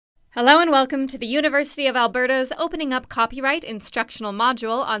Hello and welcome to the University of Alberta's Opening Up Copyright instructional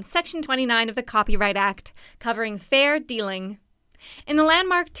module on Section 29 of the Copyright Act, covering fair dealing. In the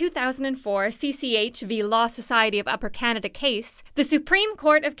landmark 2004 CCH v. Law Society of Upper Canada case, the Supreme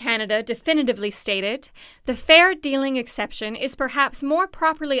Court of Canada definitively stated, the fair dealing exception is perhaps more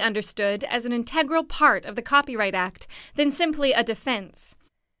properly understood as an integral part of the Copyright Act than simply a defense.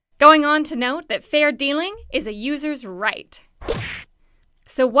 Going on to note that fair dealing is a user's right.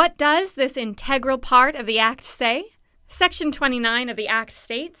 So what does this integral part of the Act say? Section 29 of the Act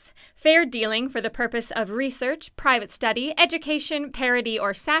states, fair dealing for the purpose of research, private study, education, parody,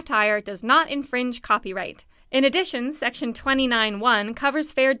 or satire does not infringe copyright. In addition, Section 29(1)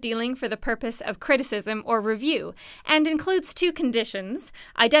 covers fair dealing for the purpose of criticism or review, and includes two conditions,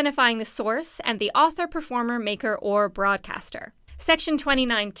 identifying the source and the author, performer, maker, or broadcaster. Section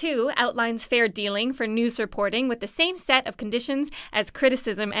 29(2) outlines fair dealing for news reporting with the same set of conditions as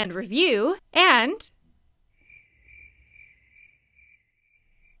criticism and review, and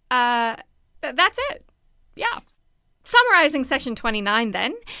that's it. Yeah. Summarizing Section 29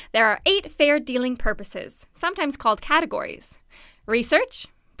 then, there are 8 fair dealing purposes, sometimes called categories: research,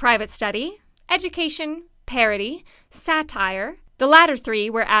 private study, education, parody, satire. The latter 3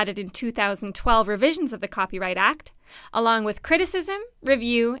 were added in 2012 revisions of the Copyright Act, along with criticism,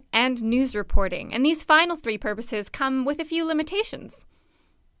 review, and news reporting. And these final 3 purposes come with a few limitations.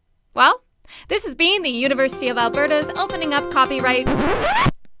 Well, this has been the University of Alberta's Opening Up Copyright.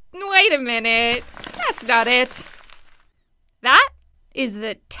 Wait a minute. That's not it. That is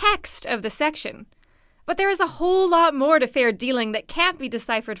the text of the section. But there is a whole lot more to fair dealing that can't be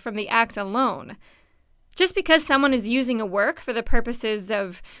deciphered from the Act alone. Just because someone is using a work for the purposes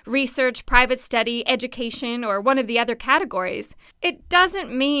of research, private study, education, or one of the other categories, it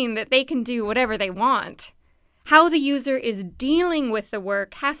doesn't mean that they can do whatever they want. How the user is dealing with the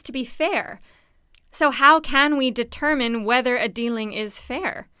work has to be fair. So how can we determine whether a dealing is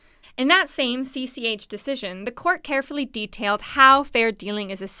fair? In that same CCH decision, the court carefully detailed how fair dealing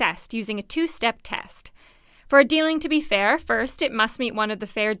is assessed using a 2-step test. For a dealing to be fair, first it must meet one of the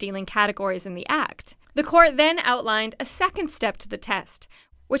fair dealing categories in the Act. The court then outlined a second step to the test,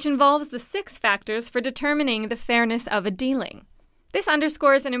 which involves the 6 factors for determining the fairness of a dealing. This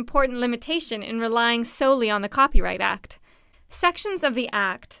underscores an important limitation in relying solely on the Copyright Act. Sections of the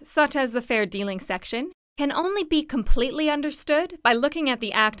Act, such as the fair dealing section, can only be completely understood by looking at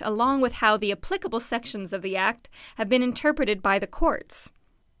the Act along with how the applicable sections of the Act have been interpreted by the courts.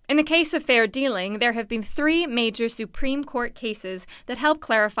 In the case of fair dealing, there have been 3 major Supreme Court cases that help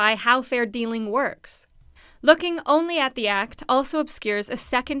clarify how fair dealing works. Looking only at the Act also obscures a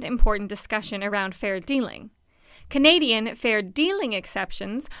second important discussion around fair dealing. Canadian fair dealing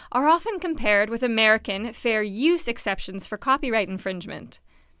exceptions are often compared with American fair use exceptions for copyright infringement.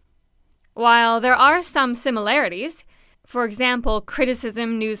 While there are some similarities, for example,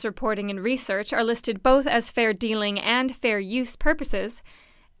 criticism, news reporting, and research are listed both as fair dealing and fair use purposes,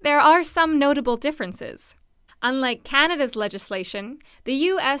 there are some notable differences. Unlike Canada's legislation, the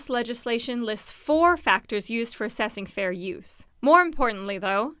U.S. legislation lists 4 factors used for assessing fair use. More importantly,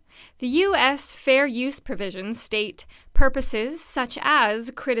 though, the U.S. fair use provisions state purposes such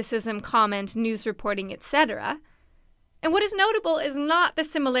as criticism, comment, news reporting, etc. And what is notable is not the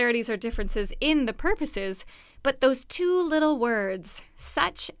similarities or differences in the purposes, but those 2 little words,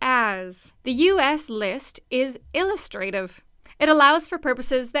 such as. The U.S. list is illustrative. It allows for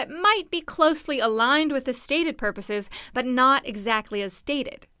purposes that might be closely aligned with the stated purposes, but not exactly as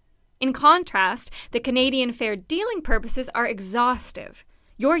stated. In contrast, the Canadian fair dealing purposes are exhaustive.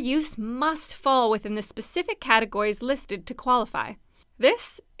 Your use must fall within the specific categories listed to qualify.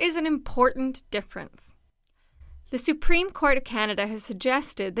 This is an important difference. The Supreme Court of Canada has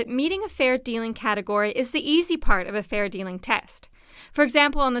suggested that meeting a fair dealing category is the easy part of a fair dealing test. For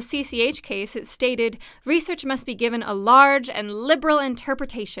example, on the CCH case, it stated, research must be given a large and liberal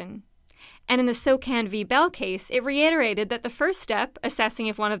interpretation. And in the SOCAN v. Bell case, it reiterated that the first step, assessing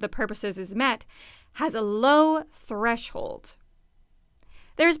if one of the purposes is met, has a low threshold.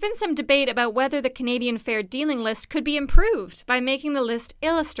 There has been some debate about whether the Canadian fair dealing list could be improved by making the list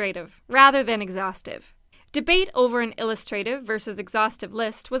illustrative rather than exhaustive. Debate over an illustrative versus exhaustive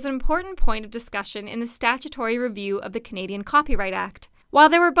list was an important point of discussion in the statutory review of the Canadian Copyright Act. While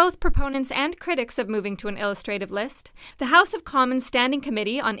there were both proponents and critics of moving to an illustrative list, the House of Commons Standing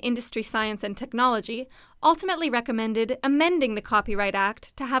Committee on Industry, Science and Technology ultimately recommended amending the Copyright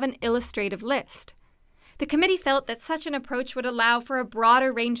Act to have an illustrative list. The committee felt that such an approach would allow for a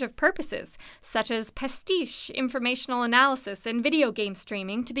broader range of purposes, such as pastiche, informational analysis, and video game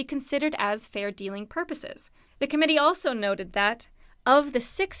streaming to be considered as fair dealing purposes. The committee also noted that Of the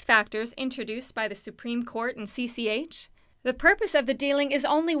 6 factors introduced by the Supreme Court in CCH, the purpose of the dealing is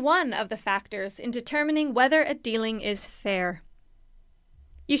only one of the factors in determining whether a dealing is fair.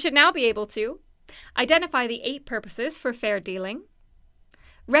 You should now be able to identify the 8 purposes for fair dealing,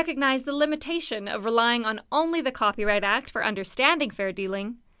 recognize the limitation of relying on only the Copyright Act for understanding fair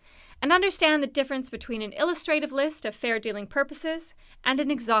dealing, and understand the difference between an illustrative list of fair dealing purposes and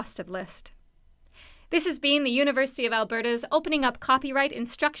an exhaustive list. This has been the University of Alberta's Opening Up Copyright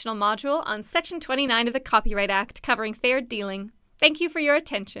instructional module on Section 29 of the Copyright Act covering fair dealing. Thank you for your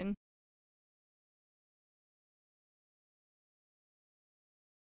attention.